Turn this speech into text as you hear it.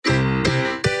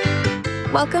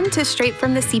Welcome to Straight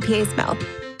from the CPA's Mouth,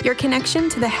 your connection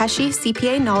to the HESI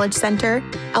CPA Knowledge Center,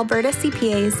 Alberta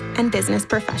CPAs, and business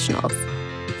professionals.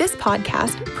 This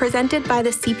podcast, presented by the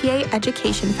CPA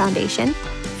Education Foundation,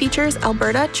 features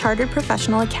Alberta Chartered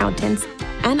Professional Accountants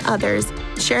and others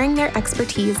sharing their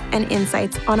expertise and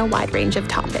insights on a wide range of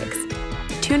topics.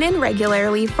 Tune in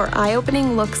regularly for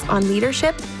eye-opening looks on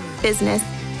leadership, business,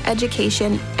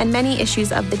 education, and many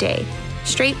issues of the day,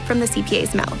 straight from the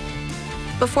CPA's mouth.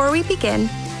 Before we begin,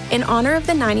 in honor of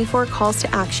the 94 calls to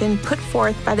action put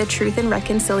forth by the Truth and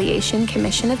Reconciliation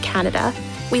Commission of Canada,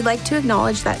 we'd like to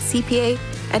acknowledge that CPA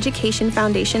Education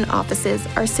Foundation offices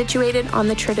are situated on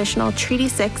the traditional Treaty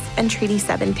 6 and Treaty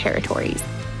 7 territories.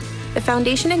 The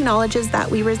Foundation acknowledges that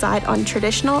we reside on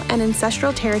traditional and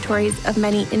ancestral territories of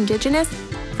many Indigenous,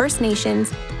 First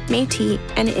Nations, Métis,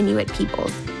 and Inuit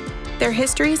peoples. Their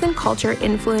histories and culture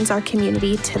influence our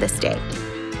community to this day.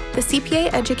 The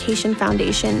CPA Education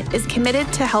Foundation is committed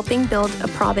to helping build a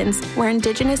province where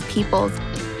Indigenous peoples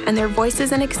and their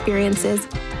voices and experiences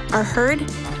are heard,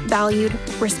 valued,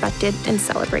 respected, and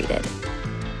celebrated.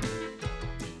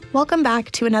 Welcome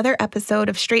back to another episode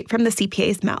of Straight from the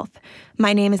CPA's Mouth.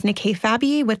 My name is Nikay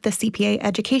Fabi with the CPA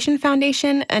Education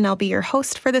Foundation, and I'll be your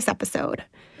host for this episode.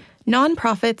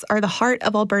 Nonprofits are the heart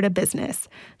of Alberta business.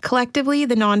 Collectively,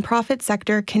 the nonprofit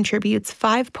sector contributes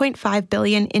 $5.5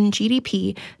 billion in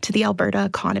GDP to the Alberta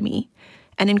economy.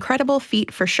 An incredible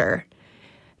feat for sure.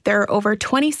 There are over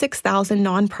 26,000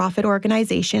 nonprofit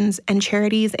organizations and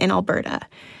charities in Alberta,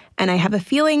 and I have a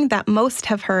feeling that most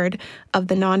have heard of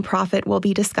the nonprofit we'll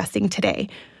be discussing today,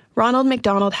 Ronald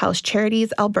McDonald House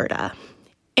Charities Alberta.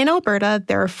 In Alberta,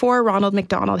 there are 4 Ronald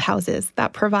McDonald Houses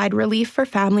that provide relief for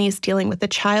families dealing with a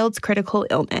child's critical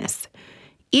illness.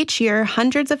 Each year,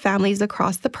 hundreds of families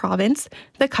across the province,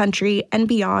 the country, and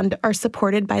beyond are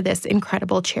supported by this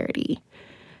incredible charity.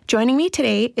 Joining me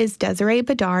today is Desiree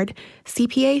Bedard,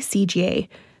 CPA CGA,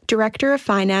 Director of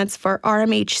Finance for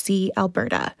RMHC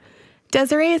Alberta.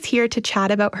 Desiree is here to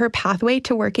chat about her pathway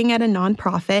to working at a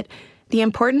nonprofit, the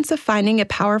importance of finding a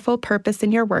powerful purpose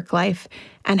in your work life,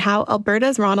 and how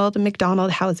Alberta's Ronald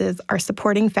McDonald Houses are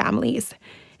supporting families.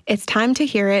 It's time to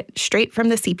hear it straight from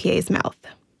the CPA's mouth.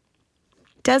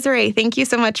 Desiree, thank you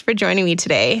so much for joining me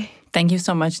today. Thank you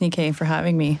so much, Nikay, for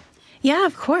having me. Yeah,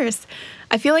 of course.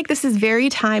 I feel like this is very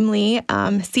timely.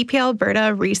 CPA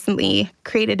Alberta recently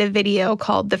created a video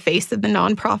called The Face of the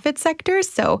Nonprofit Sector.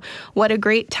 So what a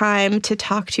great time to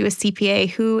talk to a CPA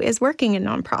who is working in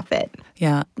nonprofit.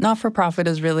 Yeah, not-for-profit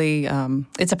is really,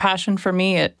 it's a passion for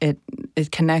me. It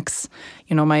connects,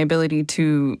 my ability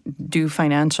to do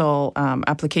financial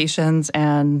applications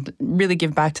and really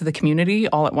give back to the community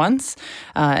all at once.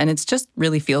 And it's just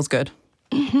really feels good.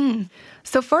 Mm-hmm.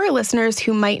 So for our listeners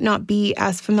who might not be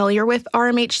as familiar with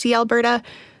RMHC Alberta,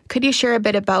 could you share a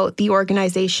bit about the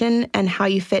organization and how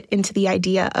you fit into the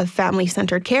idea of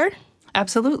family-centered care?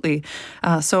 Absolutely.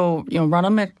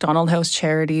 Ronald McDonald House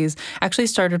Charities actually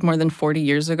started more than 40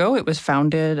 years ago. It was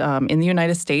founded in the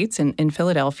United States, in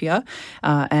Philadelphia,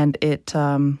 and it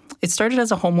started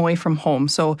as a home away from home.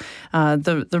 So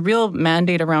the real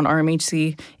mandate around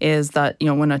RMHC is that,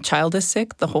 when a child is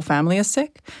sick, the whole family is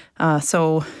sick.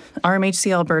 So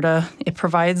RMHC Alberta, it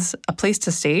provides a place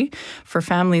to stay for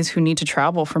families who need to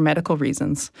travel for medical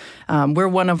reasons. We're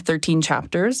one of 13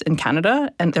 chapters in Canada,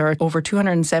 and there are over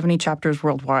 270 chapters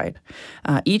worldwide.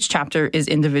 Each chapter is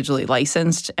individually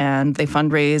licensed, and they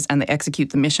fundraise and they execute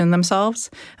the mission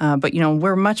themselves. But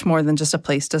we're much more than just a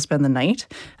place to spend the night.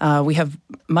 We have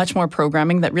much more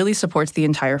programming that really supports the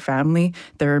entire family.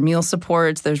 There are meal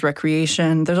supports, there's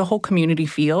recreation, there's a whole community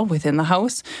feel within the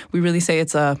house. We really say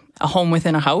it's a home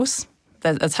within a house.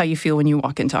 That's how you feel when you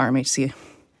walk into RMHC.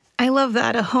 I love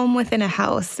that, a home within a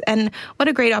house. And what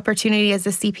a great opportunity as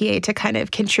a CPA to kind of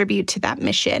contribute to that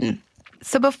mission.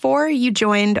 So before you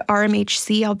joined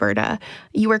RMHC Alberta,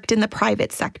 you worked in the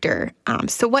private sector.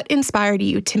 So what inspired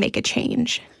you to make a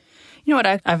change? You know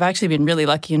what? I've actually been really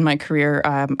lucky in my career.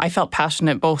 I felt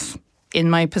passionate both in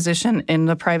my position in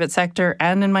the private sector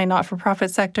and in my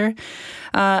not-for-profit sector.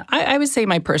 I would say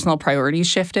my personal priorities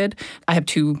shifted. I have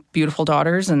 2 beautiful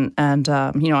daughters, and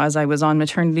as I was on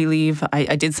maternity leave,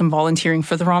 I did some volunteering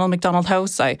for the Ronald McDonald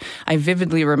House. I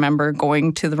vividly remember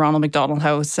going to the Ronald McDonald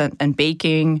House and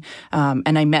baking,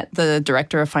 and I met the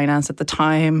director of finance at the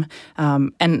time,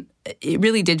 and it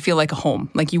really did feel like a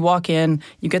home. Like you walk in,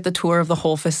 you get the tour of the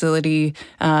whole facility,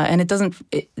 and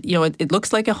it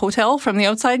looks like a hotel from the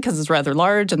outside because it's rather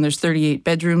large and there's 38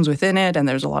 bedrooms within it and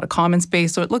there's a lot of common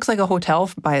space. So it looks like a hotel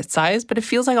by its size, but it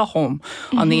feels like a home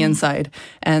on the inside.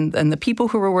 And the people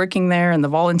who were working there and the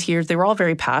volunteers, they were all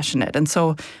very passionate. And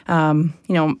so,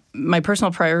 my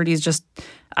personal priorities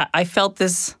I felt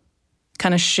this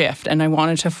kind of shift, and I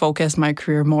wanted to focus my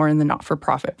career more in the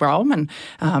not-for-profit realm. And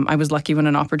I was lucky when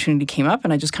an opportunity came up,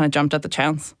 and I just kind of jumped at the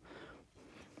chance.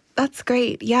 That's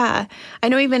great. Yeah. I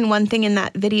know even one thing in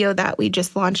that video that we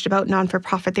just launched about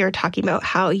non-for-profit, they were talking about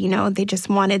how, they just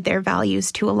wanted their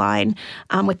values to align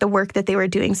with the work that they were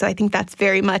doing. So I think that's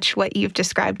very much what you've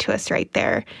described to us right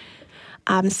there.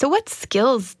 So what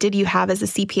skills did you have as a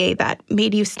CPA that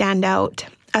made you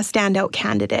a standout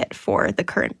candidate for the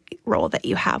current role that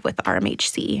you have with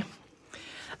RMHC?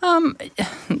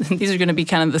 These are going to be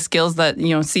kind of the skills that,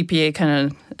 CPA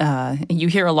kind of, you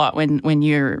hear a lot when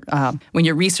you're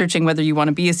researching whether you want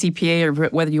to be a CPA or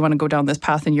whether you want to go down this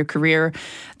path in your career.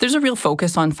 There's a real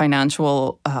focus on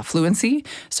financial fluency.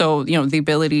 So, the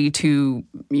ability to,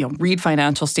 read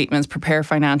financial statements, prepare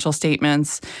financial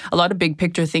statements, a lot of big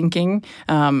picture thinking,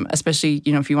 especially,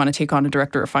 if you want to take on a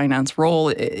director of finance role,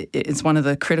 it's one of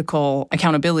the critical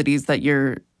accountabilities that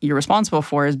you're responsible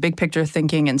for is big picture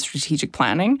thinking and strategic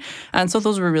planning. And so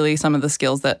those were really some of the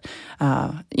skills that,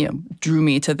 drew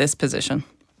me to this position.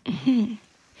 Mm-hmm.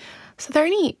 So are there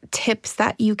any tips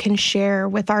that you can share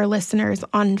with our listeners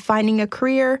on finding a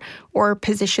career or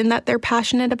position that they're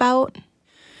passionate about?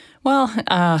 Well,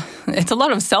 it's a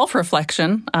lot of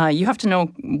self-reflection. You have to know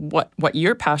what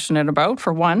you're passionate about,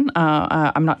 for one.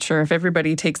 I'm not sure if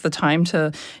everybody takes the time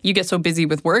to... You get so busy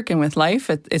with work and with life,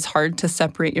 it's hard to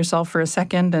separate yourself for a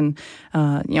second and,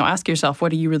 ask yourself,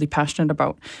 what are you really passionate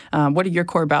about? What are your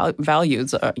core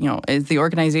values? Is the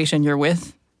organization you're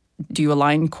with, do you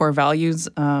align core values,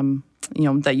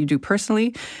 that you do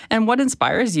personally? And what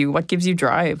inspires you? What gives you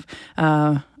drive?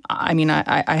 I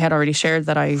had already shared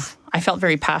that I felt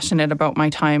very passionate about my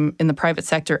time in the private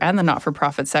sector and the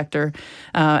not-for-profit sector,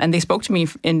 and they spoke to me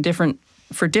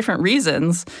for different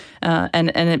reasons,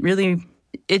 and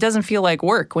it doesn't feel like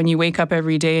work when you wake up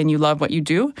every day and you love what you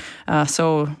do.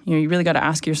 So you really got to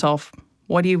ask yourself,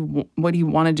 what do you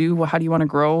want to do? How do you want to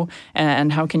grow,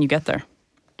 and how can you get there?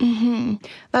 Mm-hmm.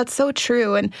 That's so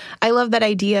true. And I love that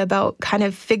idea about kind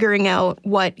of figuring out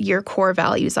what your core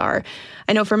values are.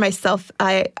 I know for myself,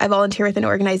 I volunteer with an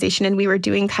organization and we were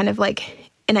doing kind of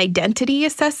like an identity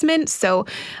assessment. So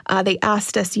they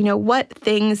asked us, what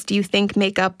things do you think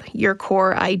make up your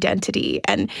core identity?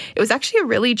 And it was actually a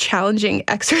really challenging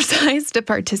exercise to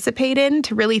participate in,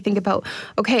 to really think about,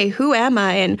 okay, who am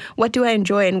I and what do I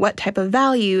enjoy and what type of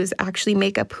values actually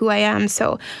make up who I am?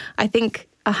 So I think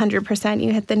 100%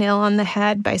 you hit the nail on the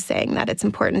head by saying that it's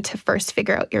important to first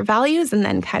figure out your values and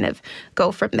then kind of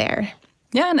go from there.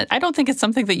 Yeah, and I don't think it's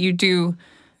something that you do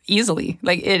easily.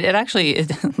 Like it actually,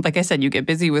 like I said, you get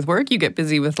busy with work, you get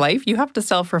busy with life. You have to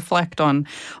self-reflect on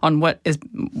what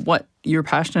you're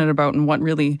passionate about and what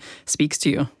really speaks to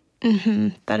you. Mm-hmm.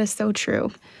 That is so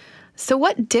true. So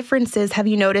what differences have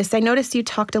you noticed? I noticed you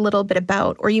talked a little bit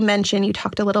about, or you mentioned you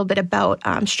talked a little bit about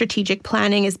strategic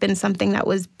planning has been something that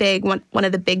was big, one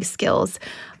of the big skills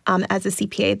as a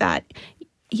CPA that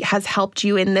has helped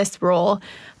you in this role.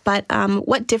 But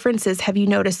what differences have you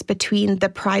noticed between the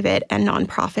private and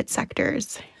nonprofit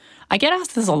sectors? I get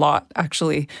asked this a lot,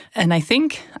 actually, and I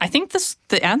think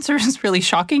the answer is really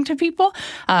shocking to people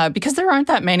because there aren't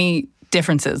that many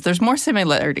differences. There's more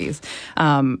similarities.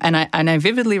 And I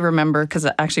vividly remember, because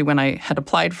actually when I had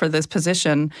applied for this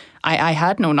position, I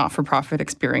had no not-for-profit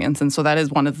experience. And so that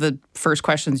is one of the first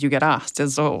questions you get asked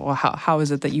is, how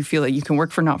is it that you feel that you can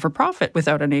work for not-for-profit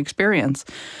without any experience?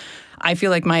 I feel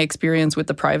like my experience with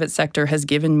the private sector has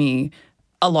given me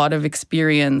a lot of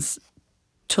experience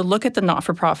to look at the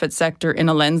not-for-profit sector in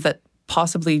a lens that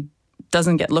possibly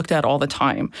doesn't get looked at all the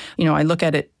time. I look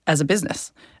at it as a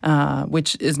business,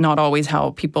 which is not always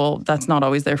how that's not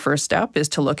always their first step, is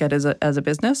to look at it as a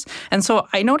business. And so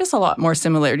I notice a lot more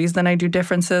similarities than I do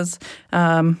differences.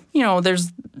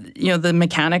 There's, the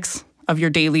mechanics of your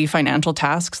daily financial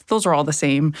tasks. Those are all the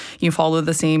same. You follow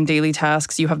the same daily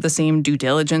tasks. You have the same due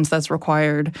diligence that's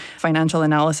required. Financial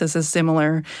analysis is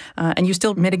similar. And you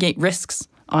still mitigate risks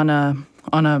on a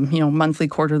monthly,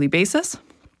 quarterly basis.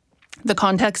 The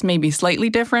context may be slightly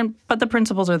different, but the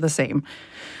principles are the same.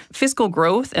 Fiscal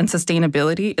growth and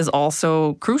sustainability is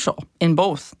also crucial in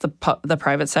both the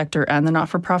private sector and the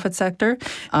not-for-profit sector.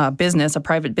 A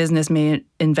private business may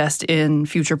invest in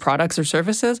future products or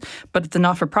services, but the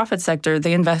not-for-profit sector,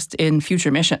 they invest in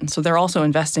future missions. So they're also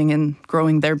investing in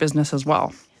growing their business as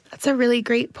well. That's a really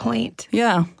great point.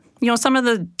 Yeah. Some of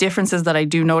the differences that I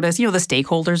do notice, the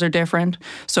stakeholders are different.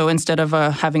 So instead of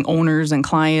having owners and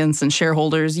clients and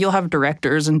shareholders, you'll have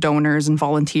directors and donors and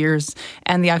volunteers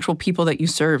and the actual people that you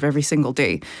serve every single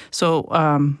day. So,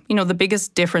 the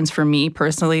biggest difference for me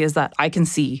personally is that I can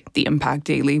see the impact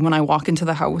daily. When I walk into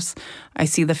the house, I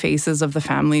see the faces of the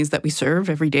families that we serve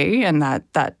every day, and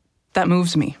that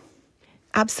moves me.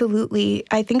 Absolutely.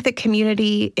 I think the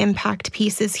community impact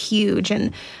piece is huge.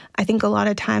 And I think a lot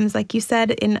of times, like you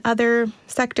said, in other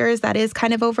sectors, that is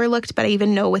kind of overlooked. But I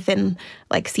even know within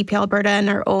like CPA Alberta and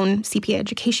our own CPA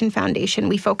Education Foundation,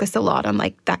 we focus a lot on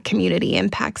like that community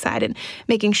impact side and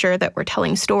making sure that we're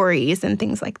telling stories and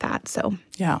things like that. So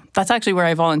yeah, that's actually where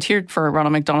I volunteered for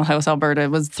Ronald McDonald House Alberta,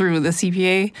 was through the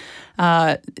CPA.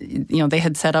 They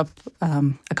had set up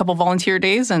a couple volunteer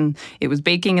days, and it was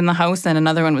baking in the house, and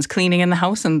another one was cleaning in the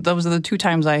house. And those are the two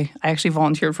times I actually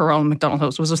volunteered for Ronald McDonald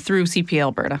House, was through CPA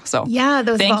Alberta. So yeah,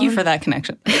 thank you for that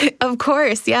connection. Of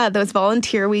course. Yeah, those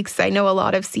volunteer weeks, I know a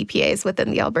lot of CPAs within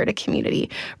the Alberta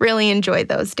community really enjoyed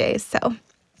those days. So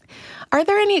are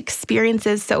there any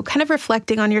experiences, so kind of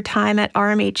reflecting on your time at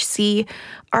RMHC,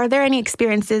 are there any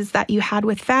experiences that you had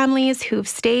with families who've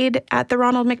stayed at the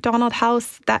Ronald McDonald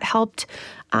House that helped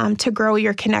to grow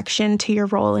your connection to your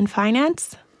role in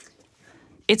finance?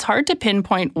 It's hard to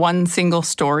pinpoint one single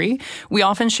story. We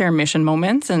often share mission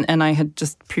moments, and I had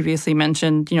just previously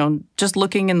mentioned, just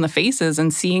looking in the faces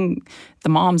and seeing the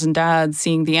moms and dads,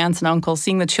 seeing the aunts and uncles,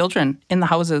 seeing the children in the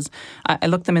houses. I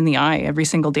look them in the eye every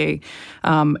single day.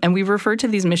 And we refer to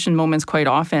these mission moments quite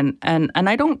often. And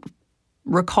I don't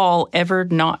recall ever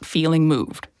not feeling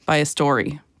moved by a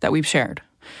story that we've shared,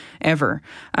 ever.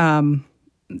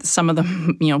 Some of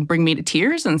them, bring me to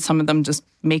tears, and some of them just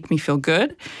make me feel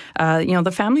good.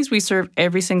 The families we serve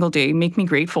every single day make me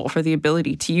grateful for the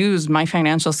ability to use my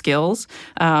financial skills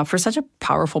for such a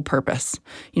powerful purpose.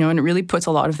 And it really puts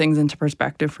a lot of things into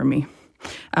perspective for me.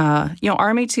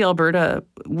 RMHC Alberta,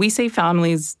 we save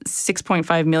families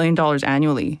 $6.5 million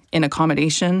annually in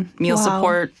accommodation, meal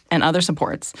support, and other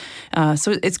supports.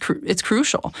 So it's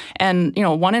crucial. And,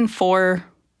 1 in 4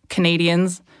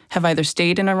 Canadians have either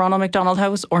stayed in a Ronald McDonald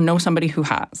House or know somebody who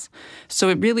has. So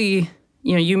it really,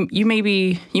 you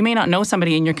may not know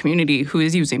somebody in your community who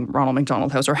is using Ronald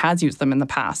McDonald House or has used them in the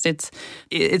past. It's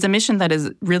a mission that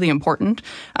is really important.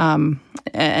 And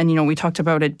we talked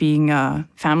about it being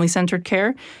family-centered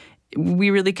care. We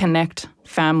really connect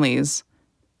families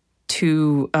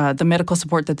to the medical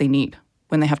support that they need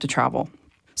when they have to travel.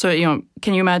 So,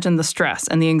 can you imagine the stress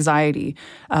and the anxiety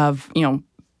of,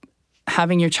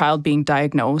 having your child being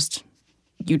diagnosed?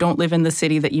 You don't live in the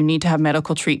city that you need to have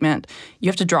medical treatment. You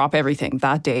have to drop everything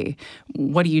that day.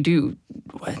 What do? Do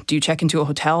you check into a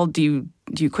hotel? Do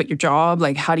you quit your job?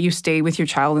 Like, how do you stay with your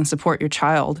child and support your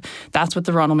child? That's what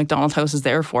the Ronald McDonald House is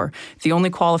there for. The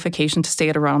only qualification to stay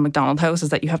at a Ronald McDonald House is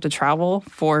that you have to travel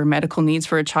for medical needs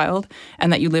for a child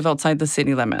and that you live outside the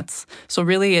city limits. So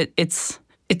really, it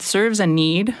serves a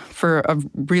need for a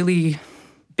really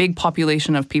big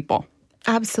population of people.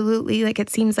 Absolutely. Like,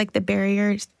 it seems like the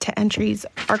barriers to entries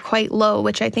are quite low,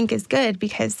 which I think is good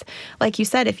because, like you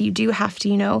said, if you do have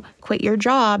to, quit your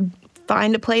job,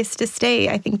 find a place to stay,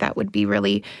 I think that would be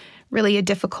really, really a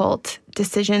difficult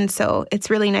decision. So it's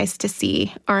really nice to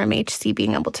see RMHC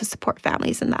being able to support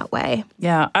families in that way.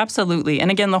 Yeah, absolutely.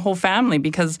 And again, the whole family,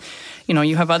 because,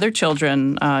 you have other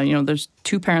children, there's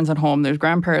 2 parents at home, there's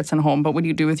grandparents at home, but what do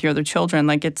you do with your other children?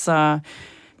 Like, it's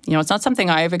not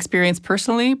something I've experienced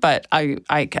personally, but I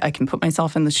can put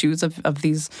myself in the shoes of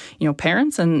these,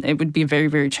 parents, and it would be a very,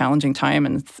 very challenging time.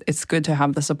 And it's good to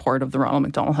have the support of the Ronald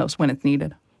McDonald House when it's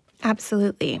needed.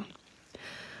 Absolutely.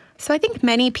 So I think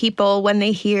many people, when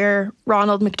they hear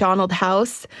Ronald McDonald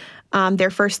House, their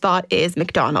first thought is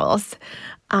McDonald's.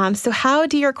 So how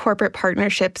do your corporate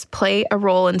partnerships play a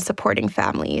role in supporting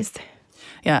families?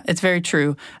 Yeah, it's very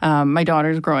true. My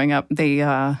daughters growing up,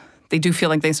 they do feel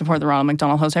like they support the Ronald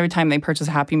McDonald House every time they purchase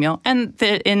a Happy Meal. And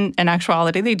in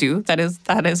actuality, they do. That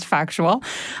is factual.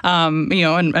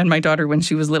 And my daughter, when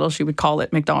she was little, she would call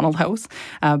it McDonald House.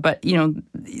 But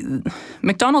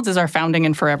McDonald's is our founding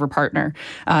and forever partner.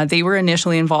 They were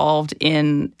initially involved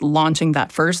in launching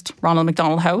that first Ronald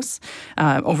McDonald House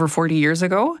over 40 years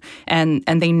ago. And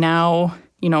they now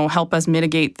help us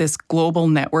mitigate this global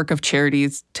network of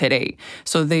charities today.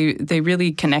 So they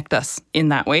really connect us in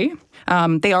that way.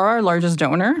 They are our largest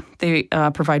donor. They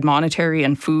provide monetary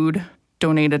and food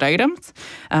donated items.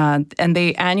 And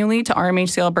they annually, to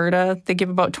RMHC Alberta, they give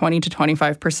about 20 to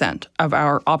 25% of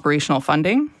our operational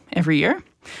funding every year.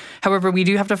 However, we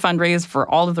do have to fundraise for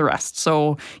all of the rest.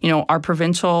 So, our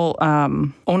provincial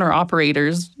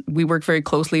owner-operators, we work very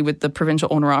closely with the provincial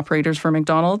owner-operators for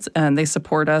McDonald's, and they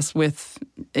support us with,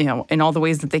 in all the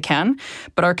ways that they can.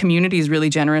 But our communities really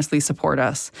generously support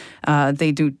us.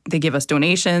 They give us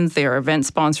donations, they are event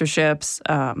sponsorships,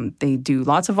 they do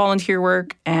lots of volunteer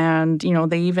work, and,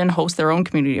 they even host their own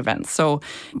community events. So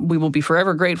we will be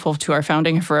forever grateful to our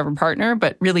founding and forever partner,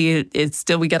 but really it's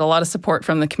still, we get a lot of support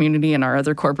from the community and our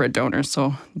other corporate donors.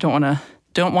 So don't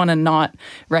want to not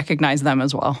recognize them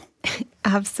as well.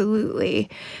 Absolutely.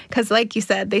 Because like you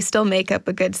said, they still make up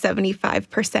a good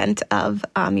 75% of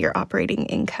your operating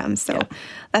income. So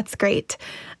that's great.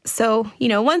 So,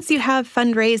 once you have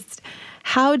fundraised,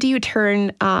 how do you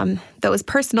turn those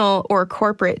personal or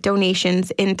corporate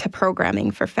donations into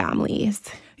programming for families?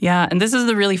 Yeah, and this is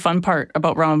the really fun part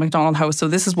about Ronald McDonald House. So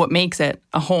this is what makes it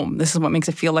a home. This is what makes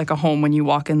it feel like a home when you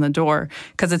walk in the door,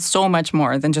 because it's so much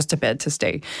more than just a bed to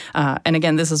stay. And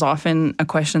again, this is often a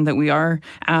question that we are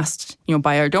asked,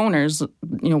 by our donors.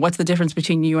 What's the difference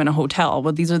between you and a hotel?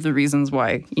 Well, these are the reasons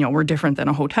why we're different than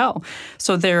a hotel.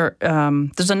 So there's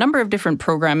a number of different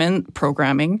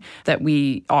programming that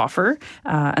we offer,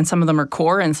 and some of them are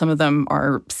core, and some of them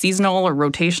are seasonal or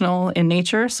rotational in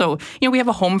nature. So we have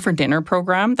a home for dinner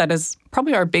program. That is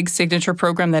probably our big signature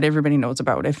program that everybody knows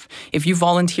about. If you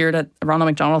volunteered at Ronald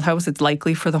McDonald House, it's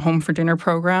likely for the Home for Dinner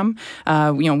program.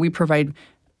 We provide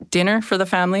dinner for the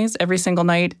families every single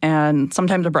night, and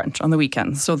sometimes a brunch on the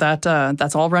weekends. So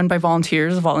that's all run by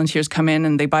volunteers. Volunteers come in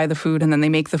and they buy the food, and then they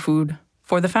make the food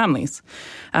for the families.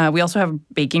 We also have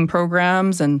baking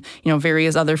programs and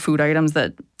various other food items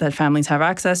that families have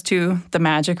access to. The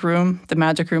Magic Room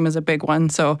is a big one.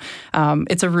 So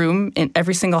it's a room in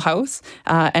every single house,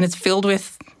 and it's filled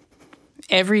with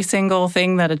every single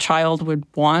thing that a child would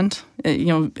want.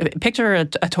 Picture a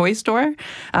toy store.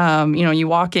 You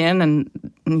walk in and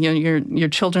your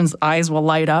children's eyes will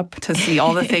light up to see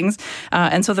all the things.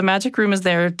 And so the Magic Room is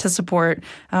there to support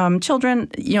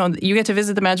children. You get to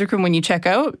visit the Magic Room when you check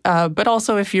out, but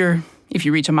also if you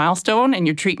reach a milestone in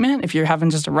your treatment, if you're having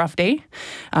just a rough day,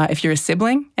 if you're a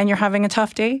sibling and you're having a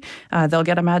tough day, they'll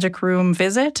get a Magic Room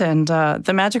visit. And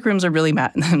the Magic Rooms are really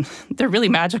they're really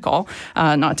magical.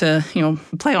 Not to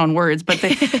play on words, but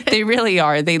they really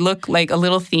are. They look like a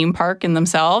little theme park in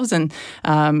themselves, and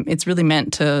it's really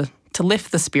meant to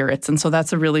lift the spirits. And so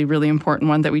that's a really, really important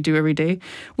one that we do every day.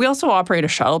 We also operate a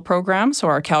shuttle program. So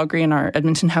our Calgary and our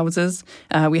Edmonton houses,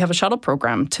 we have a shuttle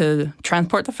program to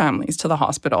transport the families to the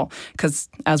hospital. Because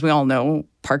as we all know,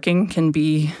 parking can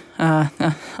be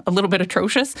a little bit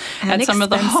atrocious and at some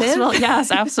of the hospitals. Yes,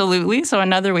 absolutely. So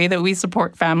another way that we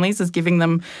support families is giving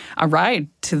them a ride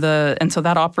and so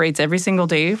that operates every single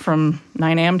day from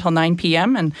 9 a.m. till 9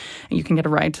 p.m. and you can get a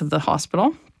ride to the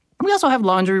hospital. We also have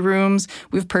laundry rooms.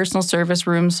 We have personal service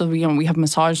rooms. So we have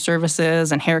massage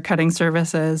services and hair cutting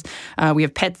services. We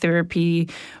have pet therapy.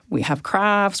 We have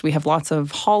crafts. We have lots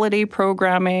of holiday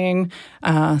programming.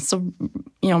 So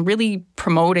really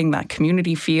promoting that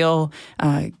community feel.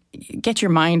 Get your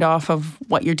mind off of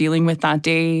what you're dealing with that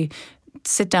day.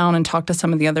 Sit down and talk to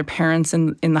some of the other parents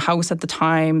in the house at the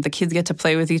time. The kids get to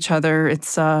play with each other.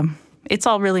 It's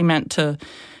all really meant to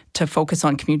focus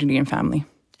on community and family.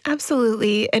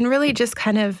 Absolutely. And really just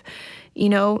kind of,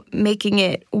 making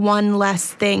it one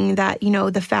less thing that,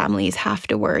 the families have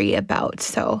to worry about.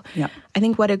 So I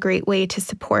think what a great way to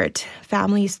support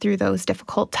families through those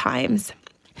difficult times.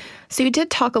 So you did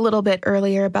talk a little bit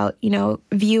earlier about,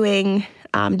 viewing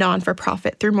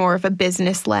non-for-profit through more of a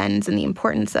business lens and the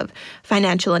importance of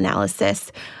financial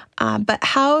analysis. But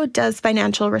how does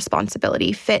financial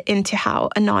responsibility fit into how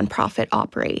a nonprofit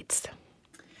operates?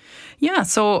 Yeah,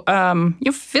 so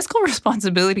fiscal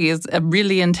responsibility is a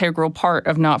really integral part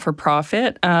of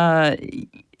not-for-profit.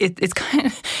 It's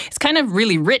kind of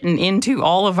really written into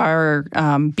all of our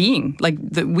being.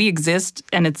 We exist,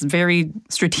 and it's very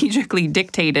strategically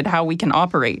dictated how we can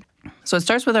operate. So it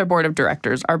starts with our board of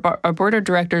directors. Our board of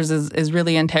directors is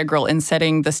really integral in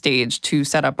setting the stage to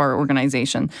set up our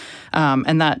organization.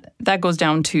 And that goes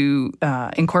down to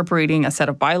incorporating a set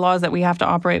of bylaws that we have to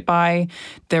operate by.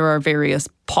 There are various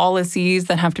policies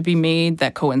that have to be made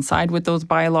that coincide with those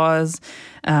bylaws.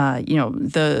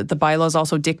 The bylaws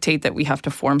also dictate that we have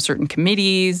to form certain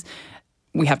committees.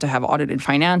 We have to have audited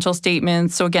financial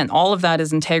statements. So again, all of that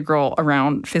is integral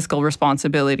around fiscal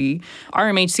responsibility.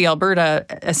 RMHC Alberta,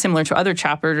 similar to other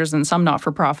chapters and some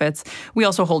not-for-profits, we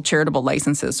also hold charitable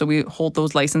licenses. So we hold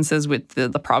those licenses with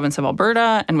the province of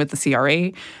Alberta and with the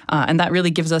CRA. And that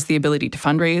really gives us the ability to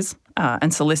fundraise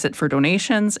and solicit for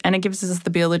donations. And it gives us the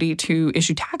ability to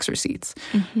issue tax receipts.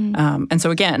 Mm-hmm. And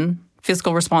so again,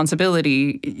 fiscal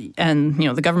responsibility and,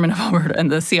 the government of Alberta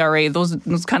and the CRA, those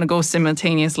kind of go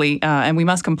simultaneously, and we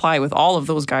must comply with all of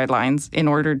those guidelines in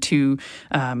order to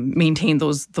maintain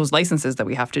those licenses that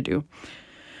we have to do.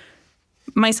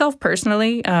 Myself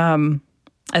personally,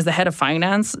 as the head of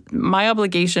finance, my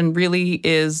obligation really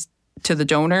is to the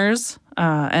donors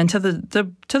and to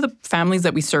the families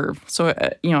that we serve. So,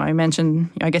 I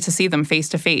mentioned I get to see them face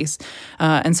to face.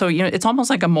 And so, it's almost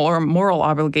like a moral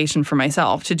obligation for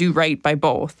myself to do right by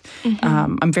both.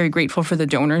 Mm-hmm. I'm very grateful for the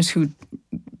donors who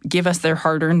give us their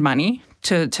hard-earned money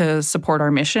to support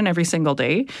our mission every single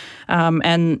day. I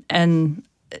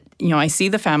see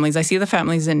the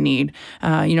families in need.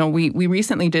 We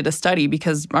recently did a study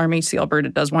because RMHC Alberta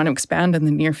does want to expand in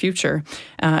the near future.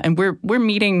 And we're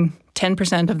meeting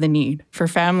 10% of the need for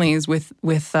families with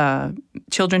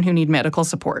children who need medical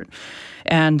support.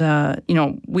 And,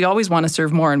 we always want to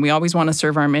serve more, and we always want to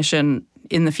serve our mission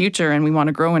in the future, and we want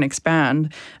to grow and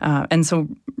expand. And so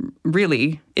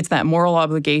really, it's that moral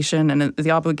obligation and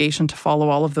the obligation to follow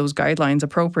all of those guidelines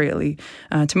appropriately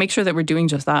to make sure that we're doing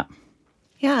just that.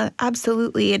 Yeah,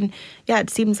 absolutely. And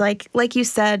it seems like you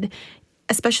said,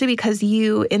 especially because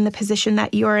you, in the position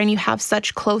that you're in, you have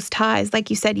such close ties. Like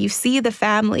you said, you see the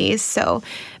families. So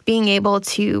being able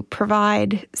to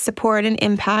provide support and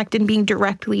impact and being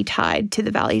directly tied to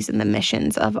the values and the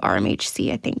missions of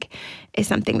RMHC, I think, is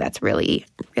something that's really,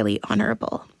 really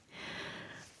honorable.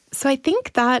 So I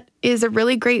think that is a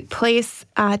really great place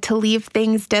to leave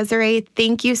things. Desiree,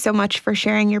 thank you so much for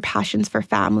sharing your passions for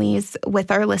families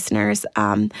with our listeners.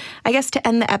 I guess to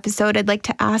end the episode, I'd like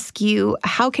to ask you,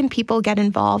 how can people get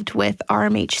involved with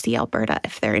RMHC Alberta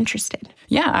if they're interested?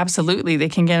 Yeah, absolutely. They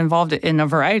can get involved in a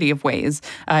variety of ways.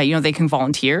 They can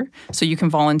volunteer. So you can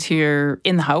volunteer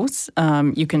in the house.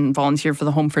 You can volunteer for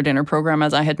the Home for Dinner program,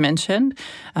 as I had mentioned.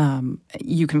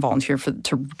 You can volunteer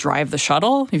to drive the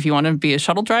shuttle if you want to be a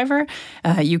shuttle driver.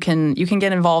 You can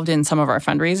get involved in some of our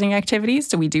fundraising activities.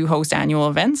 So we do host annual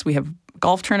events. We have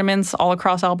golf tournaments all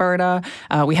across Alberta.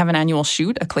 We have an annual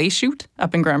shoot, a clay shoot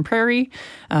up in Grand Prairie.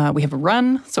 We have a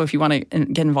run. So if you want to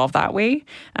get involved that way,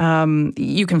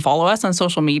 you can follow us on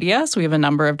social media. So we have a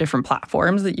number of different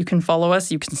platforms that you can follow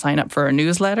us. You can sign up for our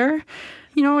newsletter.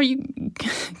 You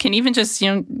can even just,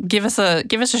 give us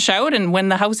a shout. And when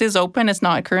the house is open, it's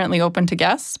not currently open to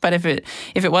guests. But if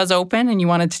it was open and you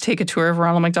wanted to take a tour of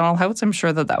Ronald McDonald House, I'm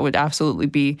sure that would absolutely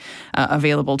be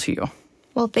available to you.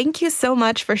 Well, thank you so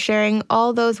much for sharing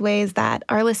all those ways that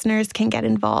our listeners can get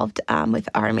involved with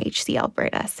RMHC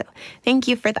Alberta. So thank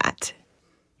you for that.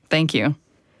 Thank you.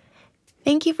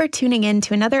 Thank you for tuning in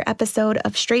to another episode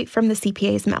of Straight from the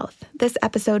CPA's Mouth. This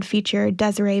episode featured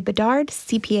Desiree Bedard,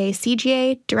 CPA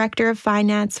CGA, Director of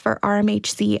Finance for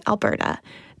RMHC Alberta.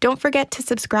 Don't forget to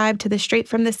subscribe to the Straight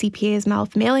from the CPA's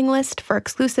Mouth mailing list for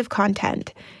exclusive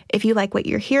content. If you like what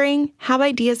you're hearing, have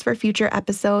ideas for future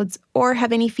episodes, or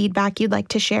have any feedback you'd like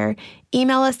to share,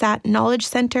 email us at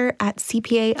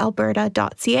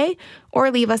knowledgecenter@cpaalberta.ca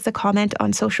or leave us a comment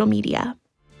on social media.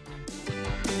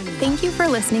 Thank you for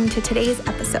listening to today's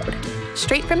episode.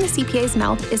 Straight from the CPA's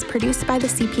Mouth is produced by the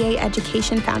CPA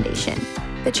Education Foundation,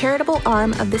 the charitable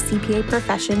arm of the CPA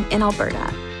profession in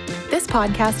Alberta. This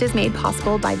podcast is made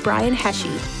possible by Brian Heshe,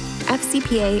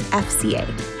 FCPA FCA.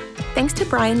 Thanks to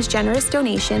Brian's generous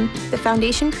donation, the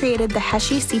Foundation created the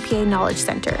Heshe CPA Knowledge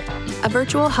Center, a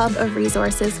virtual hub of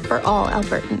resources for all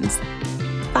Albertans.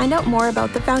 Find out more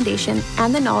about the Foundation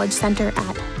and the Knowledge Center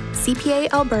at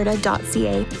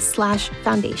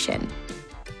cpaalberta.ca/foundation.